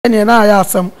ene na ya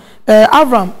asem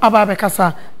Avraham ababe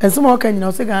kasa ensem o kan nyina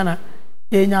o se Ghana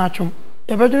ye nya atwom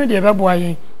ye bedwene de beboa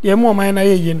yen ye mu oman na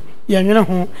ye yen ye nwene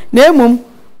ho na emum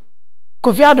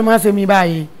Kofi Adom asem mi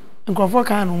baaye nkrofo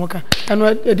kan no muka eno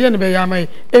ede ne be ya mai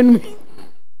enu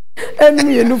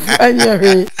ye nufu anya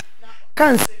hwe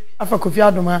kan se afa Kofi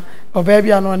Adom oba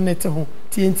bia no nete ho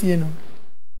tie no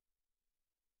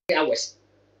hours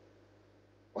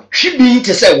otwibi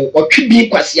te se otwibi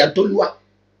kwase adolua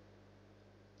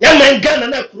ya man Ghana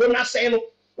na corona say no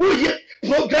uye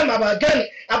program about Ghana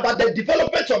about the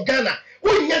development of Ghana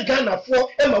unya Ghana for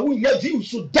ema unya view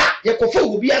so da ye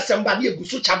kofo obi asamba na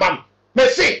eguso chabam me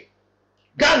say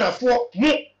Ghana for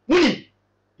muni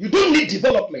you don't need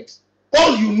development,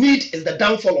 all you need is the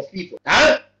downfall of people.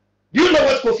 Do you know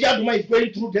what Kofi Adom is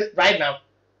going through right now?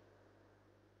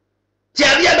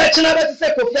 Tiabia bechina be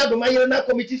say Kofi Adom yere na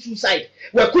committee suicide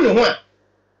we kunu ho a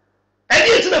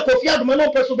edi tina Kofi Adom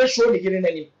no person be show ni yere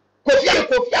nanim Kofi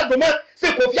Adom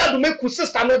say Kofi Adom ku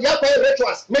sister no dia kwa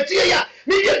rituals metie ya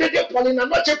me de polina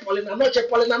noche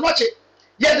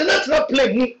ye de not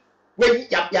play mu when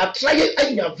ya try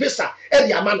anya visa e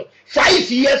di amano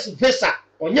 5 years visa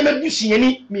onye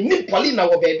mebusuani me ni polina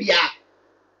wo ba bia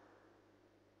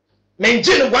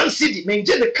menje one city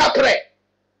menje the capre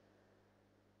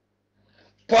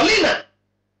Paulina,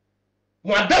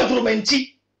 Madame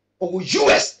Drumenti, of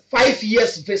US 5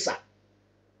 years visa.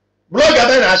 Blogger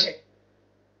Ben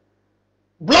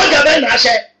Ashe.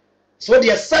 So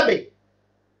they are sabi.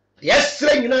 Yes,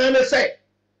 saying you say,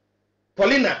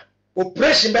 Paulina,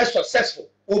 operation best successful.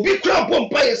 Obi club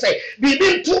bompire say, be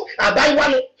been to a buy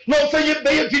one, no for you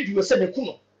pay a video, say the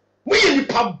kuno. We in the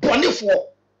pub bonny for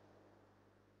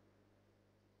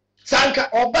Sanka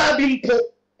or Babimpo,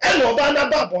 and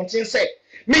Obana Babontin say.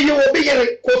 Me you will be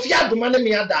here, Kofi Adom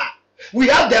me ada. We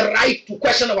have the right to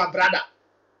question our brother.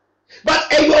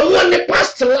 But you only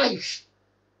past life.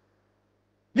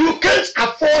 You can't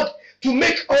afford to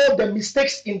make all the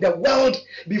mistakes in the world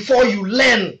before you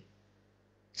learn.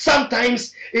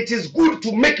 Sometimes it is good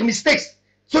to make mistakes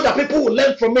so that people will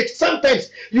learn from it.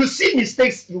 Sometimes you see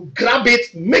mistakes, you grab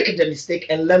it, make the mistake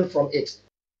and learn from it.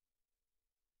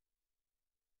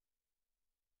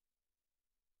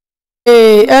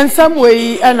 In some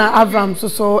way, Anna Avraham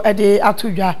so a day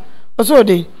atudwa. Also,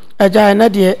 de a giant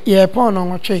idea, ye pawn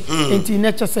on a tree, into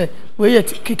nature say, we yet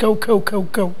kick out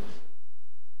cow.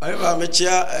 I have a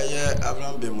chair,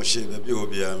 Avraham be Moshe, the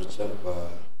Biobia,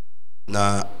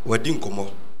 na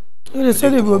Wadinkomo. It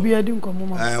said it will be a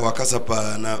dinkomo. I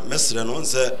wakasapa na Messer and one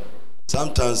said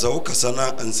sometimes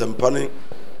Okasana and some panning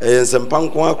and some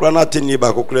pankwa granatini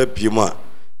bacocre puma.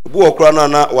 Bo crana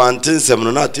na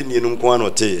 110 na tin yin kwan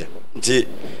ote nti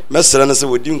mesra na se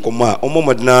wodi nkoma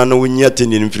omomodna na wonya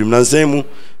tin yin mfirim na nsemu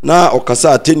na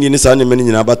okasa tin yin sa ne mani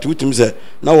nyina ba tutum se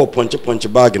na wo ponche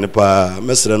bag ne pa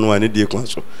mesra no ane die kwan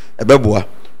so ebeboa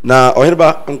na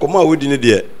ohenba nkoma wodi ne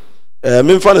de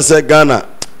memfa ne se Ghana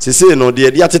sese no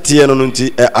de atete no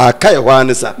nti akai hwa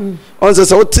ne sa on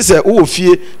se wote se wo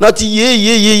fie na ti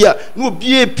ye ya na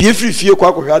obi pie fie kwa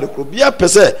akohwa de kro bia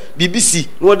pese BBC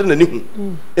na wode na ni hu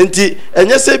enti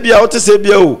enye se bia wote se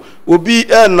bia o obi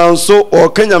nanso o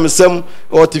kanyamsem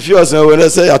o tifios na we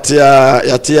se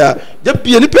yatia je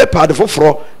pie ni paper de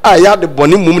foforo a ya de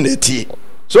boni mum na tie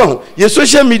so ye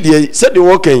social media said the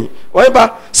working why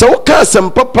ba so ka sem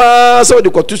papa so de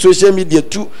kotu social media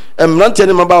tu emrante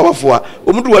ne maba wafo a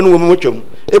omudu wanu wo motwam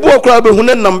ebu okra be hu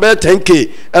ne number 10k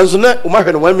enso na o ma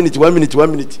hwe 1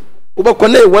 minute uba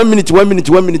kone 1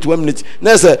 minute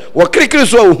na se wo kirikiri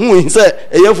so hu se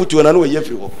eyafutuo na no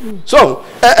yefiri ho so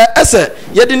ese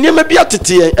ye de niam bi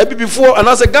atete abibifo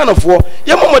anase Ghana fo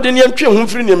ye momode niam twe hu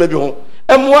firi niam bi ho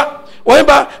emwa why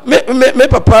ba me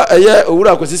papa eye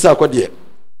owura akosisa akode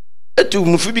etu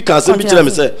mufi bi kan se bi kire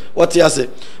me se wote ase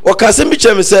o kan se bi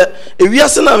kire me se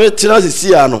ewiase na me tena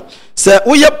sisi ya no se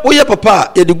woye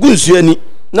papa ye de gunsu ani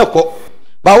na ko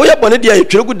ba woye bone dia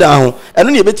yetwere gu da ho eno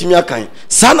ne yebetimi akan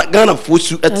sana Ghana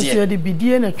fosu etie ye de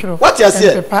bidie na twero wote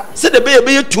ase se de be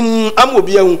yetum am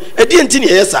obi ahu edi enti ne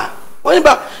yesa woni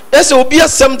ba ese obi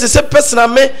asem te se personal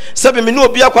me se be me ne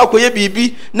obi akwakoye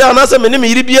bibi na anase me ne me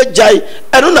yiri bi agai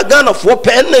eno na Ghana fo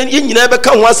pe na nyina be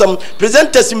ka ho asem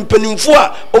presenters mpanimfo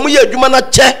a omo ye adwuma na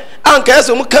che anka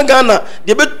ese omo kan Ghana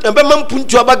de be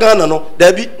mampuntu aba Ghana no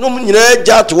da bi no nyina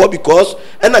agya to because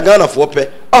ena Ghana fo pe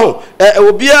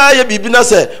obi a ye bibi na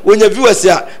se wonya viewers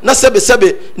a na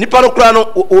sebe nipa no kra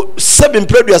no sebe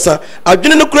mpreduasa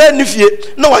adwene no kra nifie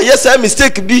na wa yes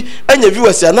mistake bi anya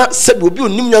viewers a na sebe obi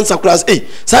onim nyansa kra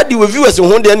sa di we viewers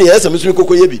ho de na yes mesumi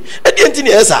kokoye bi edi enti na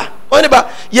yes a oni ba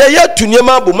ye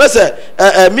tuniema bo mese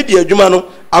media adwuma no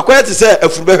akwaya te se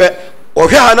afurubehwe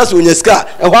ohwe ha na so onyeska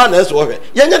ehwa na eso ohwe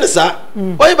yenye ne sa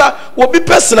oyiba obi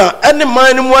personal ene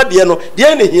man mu ade no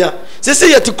de ne hia sese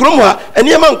yete krom ha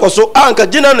ene ma nkoso anka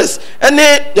journalists ene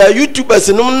youtubers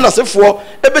num nasefo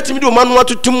ebetimi de o manu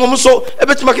atutum mum so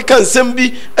ebetimi akeka nsem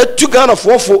bi etu Ghana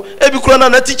fofo ebi kro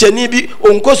na teacher ni bi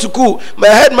onko school my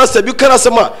headmaster bi kana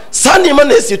sema sani ma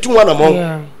na esietu wana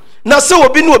mo na se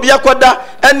obi no obi akoda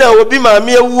ene obi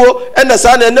maame ewuo ene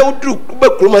sa na ene uduru be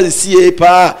kroma sie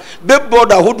pa be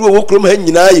border hodo wo kroma ha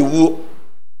nyina ewuo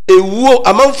ewuo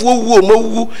amanfo wuo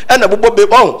mawu ene bobo be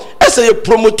on ese ye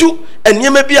promote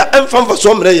eniyema bi a emfa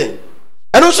so mre yen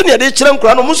eno so ne de kire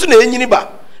nkura no muso na enyini ba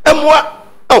emwa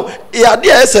ya de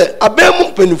ese abemu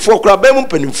mpanimfo kura abemu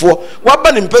mpanimfo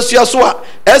waba ne mpasua so a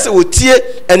ese wotie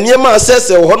eniyema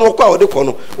asese wo no kwa wode ko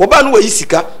no wo ba no wa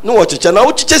yisika no wo cheche na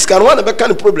wo cheche sika no na be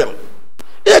kan problem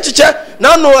e cheche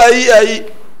na no ayi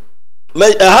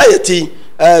my hayati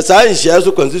science ya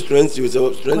so consistency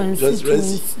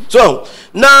so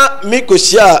na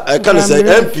mikoshia kan say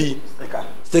MP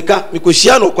seka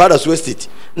mikoshia no kwada so state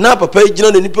na papa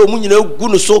gina na nipa mu nyina gu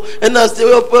no so na se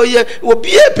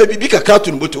obi epe bibi kakra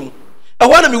to nbotom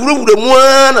ehwa na me wurawura mu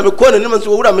na me ko na nim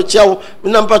so wura me chiawo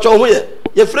na mpacho ho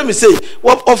ye frame me say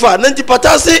ofa na nti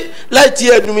patase light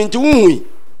here adumi nti wuhui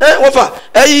wofa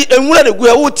enwura na gu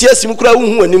ya wo tie sim kura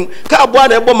wuhu anim ka abo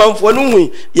na ebo manfo no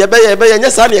hui ye be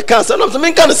nya sa na ka sa no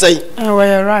me nka no say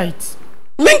we right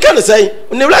me nka no say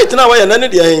ne right na wa na ne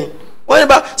de hen wọ́n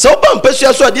ba sọ ọba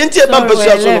mpẹsua so adi nti eba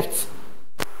mpẹsua so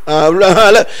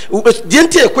di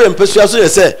nti ekwe mpẹsua so yẹ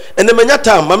sẹ ẹnẹ mẹ nya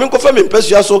time maame nkọfa mi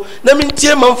mpẹsua so na mi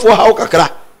ntie manfo ha kakra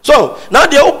so na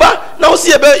de ọba na o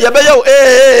si yẹ bẹ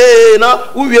yẹ na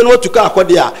uwie no otuka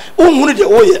akọde a uhunu de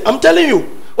o yẹ I'm telling you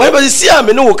wọ́n ba si a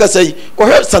me ne wo kasa yi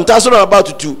kọhwẹ santaso na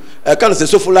about to kan se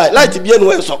sofo light bi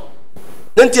enu enso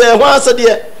nti e ho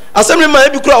asade asem ma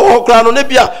ebi kura wo kura no ne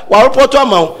bia wa report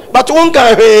ama but won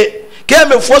kan hwe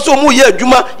keme foso mu ye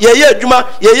adwuma ye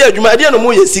adwuma ade no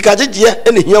mu ye sika gyegie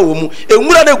ene hia wo mu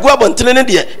enwura na gu abontene ne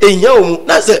de ehia wo mu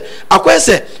na se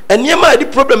akwese enema adi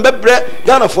problem bebre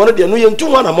Ghana fo no de no ye ntu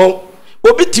ho na mo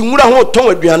obi ti nwura ho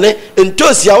ton aduane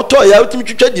entosi a oto ya otimi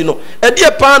twetwa di no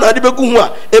ade pa na ade begu hu a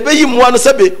ebeyi mu ano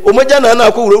sebe omagya na na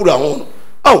akowurawura ho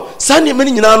no sani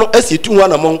meni nyina no asietu ho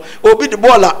na mo obi de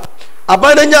bola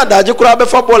abana nya adaje kura be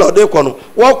fa bola ode ko no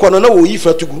wo ko no na wo yi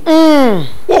fatugu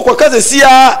wo ko kaze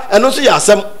sia eno so ya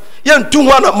asem ye ntu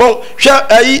ho na mo hwa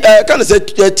ayi kan se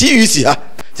TUC ha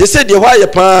se de hwa ye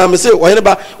pa me se wo hene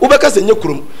ba wo be kaze nya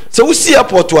kurum se wo si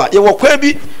airport a ye wo kwa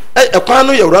bi ekwan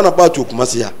no ye wura na ba to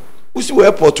kumase ya wo si wo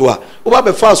airport a wo ba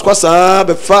be fast kwasa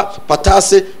be fa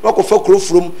patase wo ko fa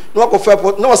kurofrom no ko fa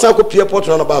airport na wo san ko pie airport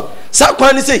na ba sa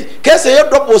kwan ni sei kese ye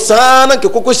drop sa na nke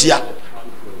kokoshia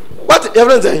what your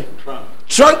friend say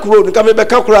trunk road nka me be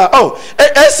kakura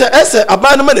ese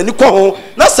abana ma nani ko ho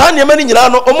na sa ne ma ni nyina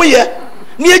no omoye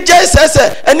ni eje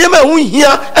ese ene ma hu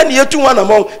hia ene yetu wana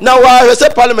mo na wa hwese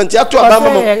parliament ya to abama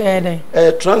mo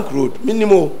trunk road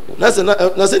minimum na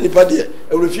se nipa de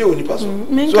eurefie oni paso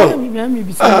so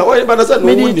why ba na se no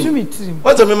woni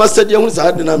what me master de hu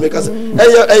sa de na me ka se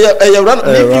ran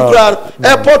ni kura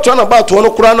airport na ba to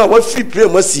no kura na wa free play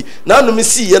masi na no me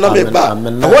si ye na me ba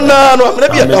wona no amna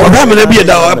bi da amna bi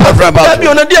da pa ba bi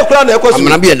ona de kura na ekoso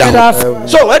amna bi da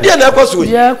so e de na ekoso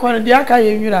ye ko de aka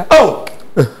ye nwura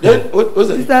then what's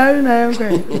that? Sorry na yanko.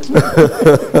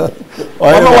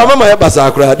 Mama ya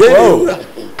basakura de.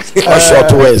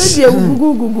 Short words. Dey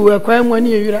gugu ekwan mo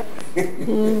ni ewira.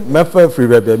 Me fa free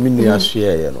bebe mi ni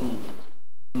ahye ye no.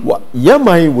 Wa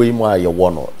yaman we mu aye wo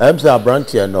no. Em say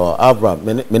Abrantia no Avraham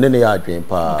me ne ya adwen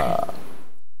pa.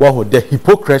 Wa ho the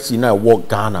hypocrisy na wo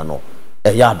Ghana no.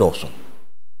 E ya doso.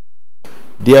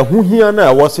 De hu hia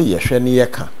na wo se ye hwe ne ye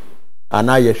ka.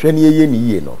 Ana ye hwe ne ye ni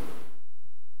ye no.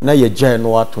 Na ye jen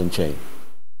no ato nchen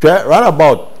right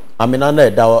about amina na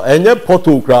da enye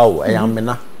portal crowd e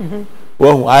amina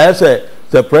wo I say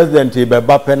the president be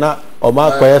bapena o ma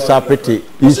koye sapete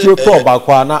issue to ba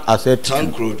kwa na asset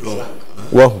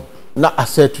wo na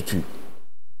asset tutu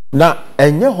na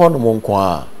enye hono mo nko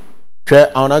a hwe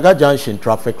Anaga junction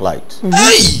traffic light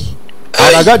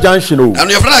Anaga junction o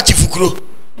anu ye fra chifukuro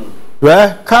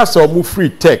we castle mu free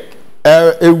tech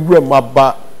ewure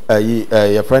maba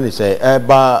your friend is say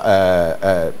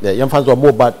the young fans were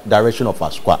more direction of our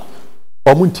squad.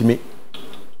 Omuntimi.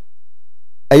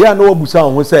 Eya no obusa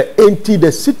who say enti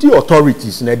the city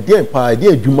authorities na dey empower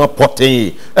dey adwuma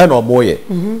poten and omoye.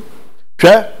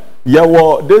 Hwe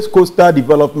ye this coastal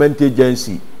development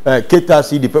agency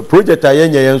KTC the project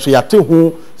ayenye yenso yate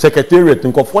hu secretariat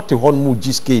nko 40 hon mu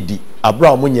GSKD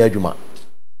abra omunye adwuma.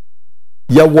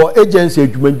 Ye agency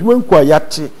adwuma nko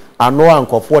yate ano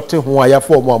ankofo te ho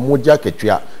ayafo mo amogya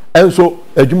ketua enso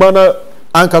adwuma na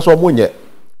anka so mo nye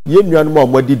ye nuanu mo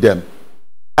amodi dem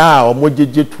a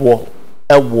omogyeje to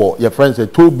ewo your friends a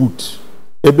toll boot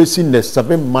ebesi ne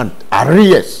 7 month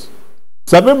arrears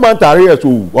 7 month arrears o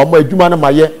omo adwuma na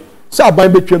maye sa aban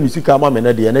betwa misika ma me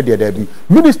na de da bi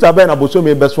minister ben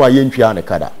abosomi beso ayentwa ne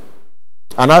kada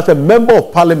and as a member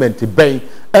of parliament ben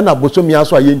and abosomi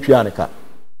aso ayentwa ne ka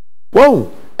wow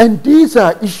and these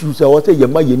are issues I was say ye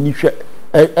ma ye ni hwe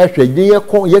ye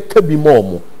kon ye ka bi mo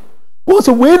mo what's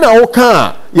the way na o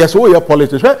ka yes o ye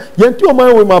politics ye nti o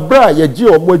man we ma bra ye gi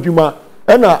o mo adwuma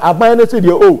and aban na say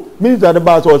the oh minister the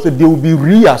boss say they will be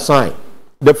reassigned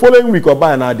the following week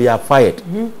oban na they are fired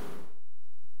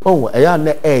oh eya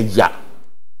na eya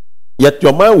yet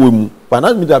your man we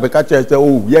finance minister be catch say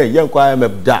oh yeah nko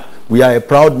IMF da we are a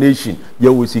proud nation ye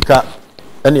we sika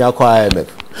and ya kwa IMF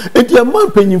enti a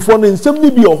man penyimfo no nsem ni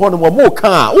bi ohɔ no mo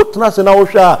ka wo tena se na wo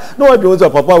hwa na wo de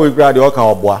papa we grade o ka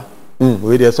oboa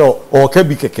we dey so o ka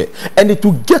bi keke and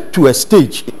to get to a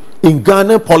stage in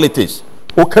Ghana politics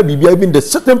o ka bi even the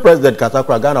sitting president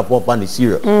Kasakra Ghana for fan is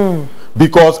serious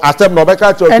because asem no be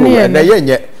ka cho and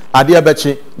ye ade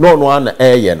abechi no an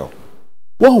eye no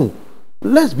wo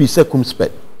let's be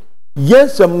circumspect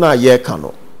yes am na ye ka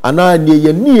no ana ne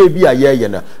ye nie bi a ye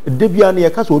na de bia na ye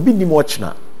ka so obi ni mo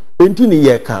chena enti ni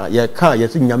ye ka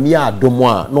yes nyame adomo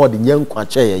a na ode nyankwa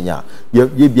che ye nya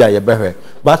ye bia ye behwe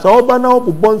but so oba na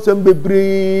obobon sem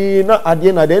bebre na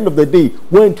ade na the end of the day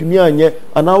when to me anye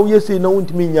ana wo yesi na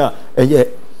wontimi nya eye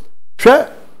hwe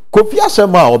kofi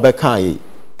asem a obeka yi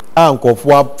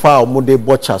ankofo afa omude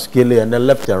bocha scale and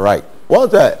left and right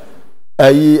what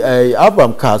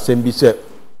Abraham ka asem bi se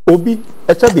obi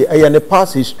echabe eye ne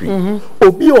past history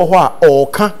obi oho a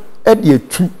oka e de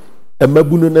etu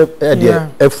emabunu na e de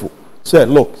efo say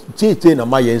look tete na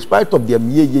my in spite of them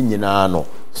ye nyina no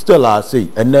still I say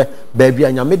ene baby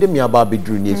anyame de me aba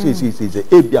bedru ni say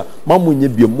ebia mamunye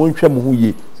bia monhwe mo hu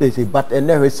ye say but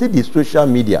ene we see the social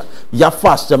media ya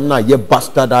fast them na ye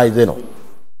bastardizing no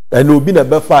and obi na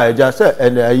be fa eja say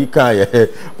ene ayi kan ye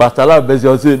pastor la be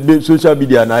say social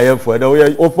media na ye for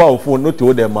we offer phone no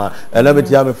to them and let me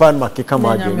tell me fan makeka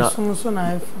ma na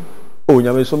oh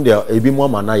nyame som dia ebi mo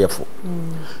ma na ye fo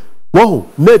wow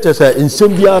nature say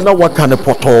nsem bia na waka ne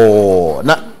poto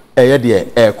na eye de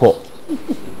eko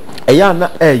eya na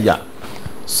eya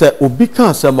se obi kan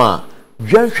asema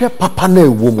dwanhwe papa na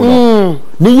ewo mu no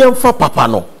ni yemfa papa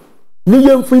no ni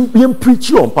yem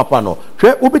preach on papa no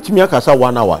hwe obetimi akasa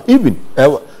 1 hour even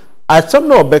asem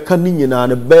na obeka ni nyina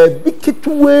na ba bi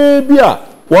kitwe bi a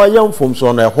wa yemfom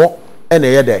so na eho ene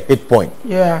ye the hit point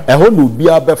eho no bi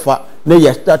abefa na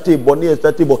ye started bo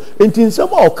enti nsem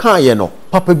a o kan ye no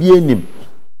papa bi enim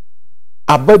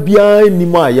ababia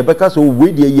enim a ye beka so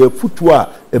we de ye futu a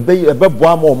ebe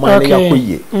boa ma o man na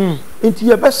yakoye enti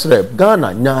ye besre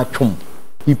Ghana nya atwom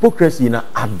hypocrisy na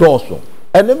adoso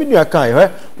enemi nu akan he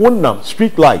wonnam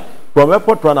street light from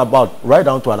airport runabout right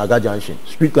down to Anaga Junction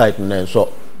street light na so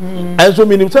and so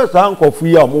minim say san kofu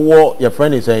ya mo your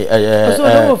friend is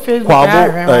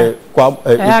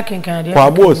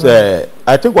Kwabo say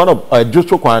I think one of just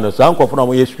Kwano san kofu na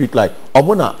mo street light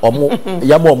omo na omo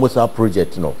ya mo sa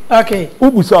project no okay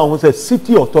ubusa who say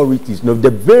city authorities no the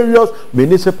various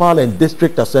municipal and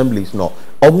district assemblies no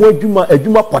omo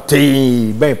adwuma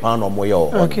potee ben pa no mo yo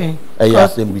okay eya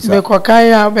assembly be ko kan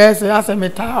ya be say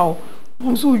asemeta o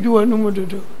mo so uju anu mo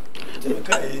dodo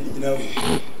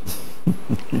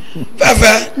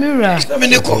Papa, I'm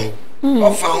in a call.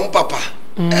 I found Papa.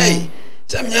 Hey,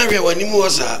 some young one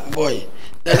was a boy.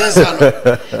 That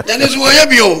is why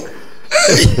you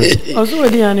also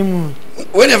the animal.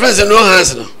 When your friends are no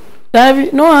hands, no.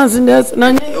 David, no hands in this. And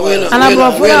I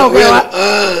brought for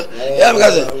yeah,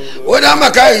 because when I'm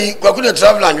a guy, I couldn't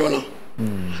travel on you know.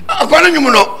 I can't you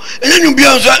know, and then you be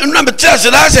on number test.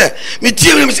 I said, me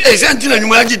team is until you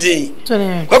might get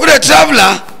I could a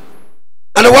traveler.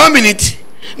 And 1 minute,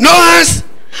 no hands,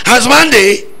 has 1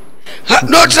 day,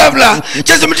 no traveler,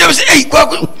 just a matter of say, I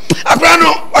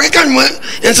can't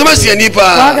and some say,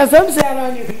 Nipa.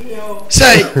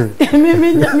 Say,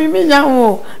 me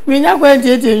now, going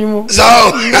to you. So,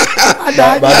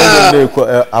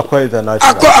 I quite a nice a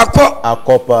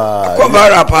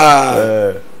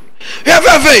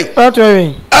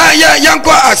yeah, young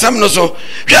qua, some no so.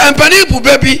 I'm Panipu,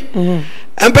 baby.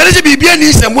 And Penny be bien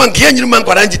is and one can you man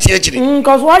for anti-teaching.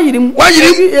 Because why you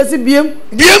yes, BM,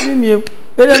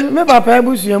 remember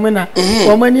Pabus, your man,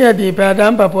 or many a day,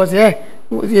 Padam Papos,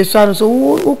 the son,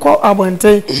 so who call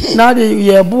Abante, now the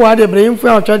year boy, the brain for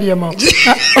our trade amount.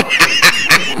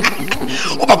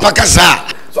 Oh, Papa Casa,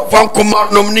 so one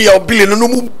command nominee or billion, no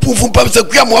poof, Papa,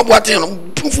 what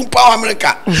pumfum power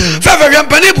America fefe hwe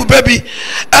mpane bu baby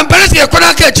mpane se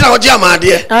yakona ka kira oje amade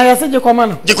ya se je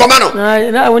komano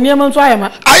na woni am nso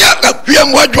ayema aya hwe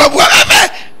mo adwo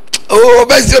oh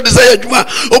besi de say adwuma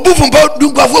obufum pa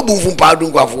dunkwafo bufum pa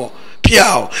dunkwafo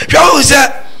piao hwe se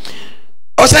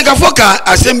osenkafo ka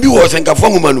asem bi wo osenkafo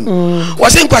ngomanum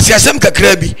osenkwase asem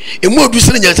kakra bi emu odu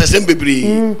sene nyansa asem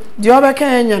bebre di obeka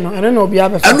enya no ene na obi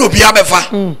abefa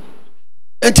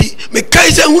enti me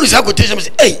kai se hunu sa quotation me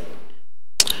say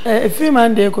hey free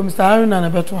man dey come Mr. Haruna na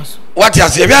beto aso what you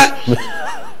say bia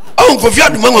on Kofi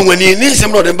Aduma nwanwani ni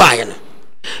nsem no de baaye no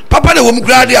papa na wo mu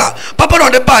grade a papa no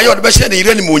de baaye o de be hye na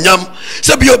ire ni monyam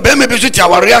se bi o be me bi so ti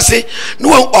aware ase no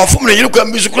ofum na yire kwa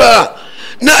mbi so kura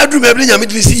na aduru me bi nyame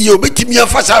de si ye obetimi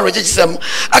afa sa roje chisem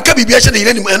aka bibia hye na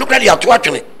ire ni eno grade ato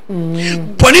atwene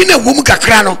boni na wo mu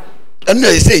kakra no and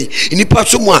I say, in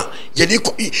Ipasuma, Yadi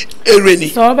Ereni.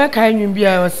 So, back I knew be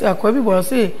a Kobe was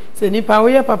say, Nipa,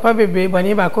 we are Papa baby,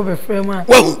 Baniba Kobe Frema.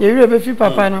 Well, you will be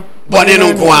Papa no.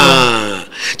 Bonino Qua.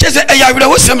 Just I will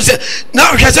always say,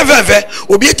 now has a very,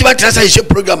 will be a translation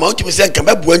program out to me, come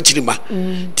back one cinema.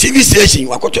 TV station,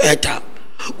 what got to air time.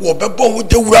 Or Babo with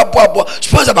the Wrap,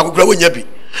 sponsor about growing yappy.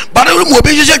 But I will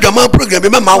be a Gama program,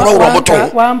 remember,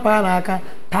 one panaka,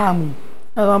 Tam.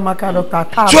 Maka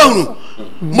Dr. So,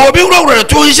 Mobile Rover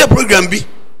to his program be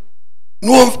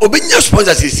no obedience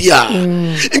sponsors is here.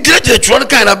 Integrated the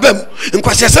kind of them, and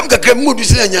quite some can move to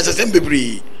say, and yes,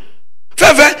 assembly.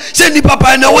 Fever, send the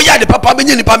papa and away the papa, and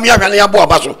the Pamia and Yabo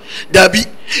Basso. There be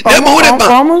them all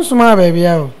common, my baby.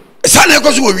 Son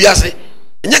echoes who we are saying,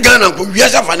 and your gun uncle, we are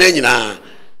fanana.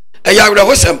 A yard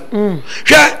of some.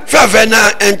 Fever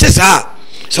now and Tessa.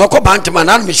 So, Bantama,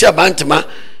 and Michelle Bantama.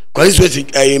 Because this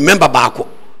was a member bako.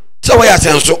 So why I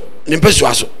say so?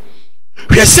 Nimpesuaso.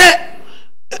 We say,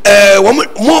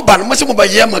 more ban must be by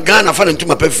Yamagana falling to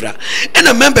my pefra, and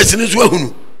a members in his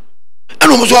wound.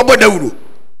 And almost about the Uru.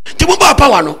 Timuba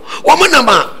Pawano, woman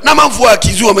Nama for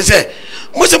Kizu, say,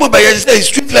 most of my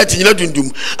street light in Ladundum.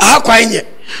 I have quite yet.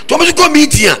 Thomas go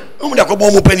meet here, no one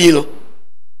Bomo Penilo.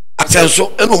 I said so,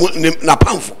 and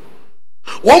Napamfo.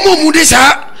 One more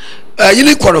Mudisa.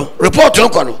 Unicorn report on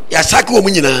Cono, Yasaki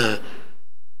Womunina.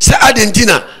 Sir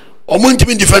Argentina, or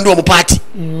Muntimin defend one party.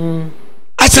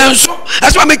 I sound so,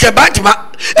 that's why I make a bantima.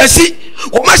 And see,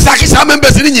 what my sack is our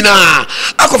members in Nina. I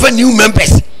offer new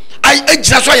members. I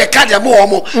just saw a card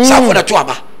more, some for the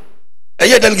Tuaba. A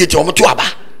year delegate on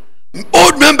Tuaba.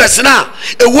 Old members now,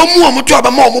 a woman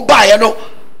Tuaba more buy, no,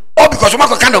 all because of my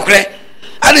kind of cray.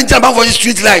 I didn't jump for the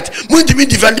street light, Muntimin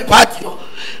defend the party.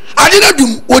 I didn't do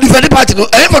what defend the party.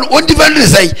 I even one defend the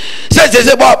say.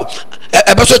 Says Bob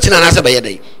a person and answer by a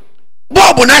day.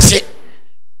 Bob Bonassi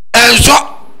and so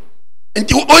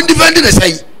one defend the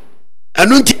say. And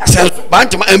don't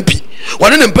Bantam MP.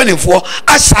 One in them penny for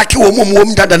I sack you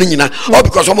woman than Nina, or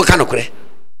because I'm a kind of cray.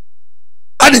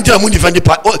 I didn't tell Moon defend the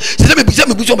party. Let me be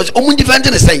so much on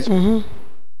defending the say.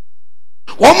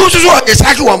 One most is a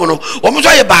sack woman, almost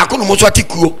a back on most what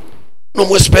you no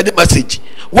more spread the message.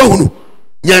 One.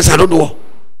 Yes, I don't know.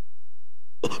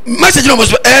 Message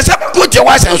almost as I put your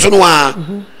wife and so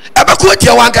on. Ever quote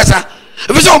your one cassa.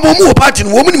 If it's all more party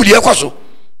woman with your castle.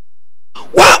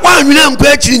 One million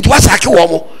question into what's like a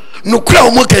woman. No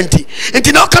crown more canty. And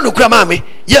did not come to cramame.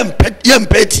 Young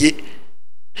petty.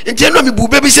 And tell me, boo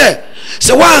baby say.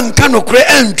 So one cannot create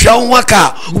and drown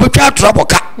waka. We can't trouble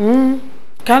cat.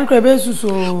 Can't crave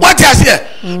so. What I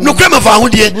say? No crema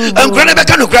found here, and Granada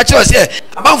can crash us here.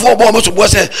 About 4 bombs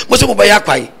was most of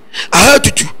Bayakai. I heard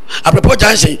to two. I propose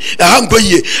Jansen, a hungry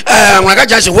year, Raga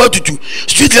Jansen, what to do.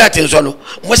 Street Latin, so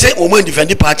must say, woman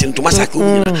defend the party to massacre.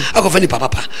 I go for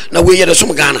papa. Now we are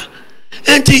some Ghana.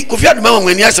 Auntie, Kofi Aduma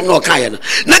when you have some no kind.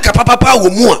 Naka papa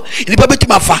will more in the Baby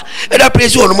Mafa, and I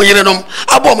praise you on Moyanum.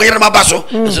 I bought my basso,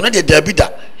 so not a debita.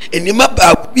 In the map,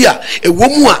 a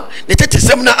woman, the Tete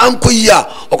Semina Uncle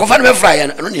Ya, or Confirm Fry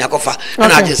and only Akofa,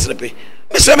 and I just sleepy.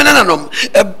 Miss Seminanum,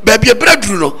 a baby a bread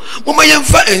runo, Momayan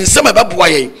and some about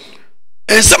Boye,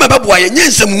 and some about Boye, and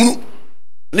some moon.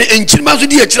 In Chilman's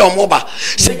dear Chilamoba,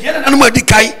 say, Animal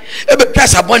Decay, a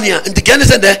Casabonia, and the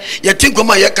Ganas and there, you think of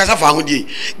my Casafound.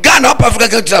 Ghana up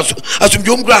Africa, as some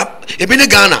young grab, a been a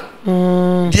Ghana.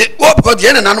 What got the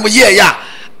end animal year, ya.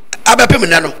 Abba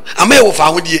Piminano, a male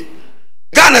found ye.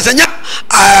 Ghana, Sanya,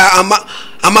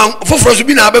 among Fofros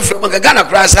been a from Ghana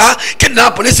crass,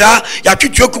 kidnap police,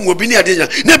 Yakuchokum will be near dinner.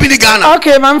 Never be Ghana.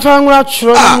 Okay, man, found what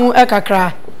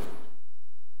Ekakra.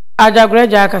 Adagre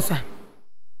Jacasa.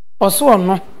 Oso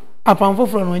no apam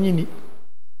foforo no nyini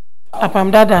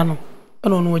apam dada no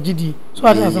ono no gidi so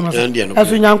ata asema so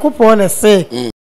aso nyankopon na se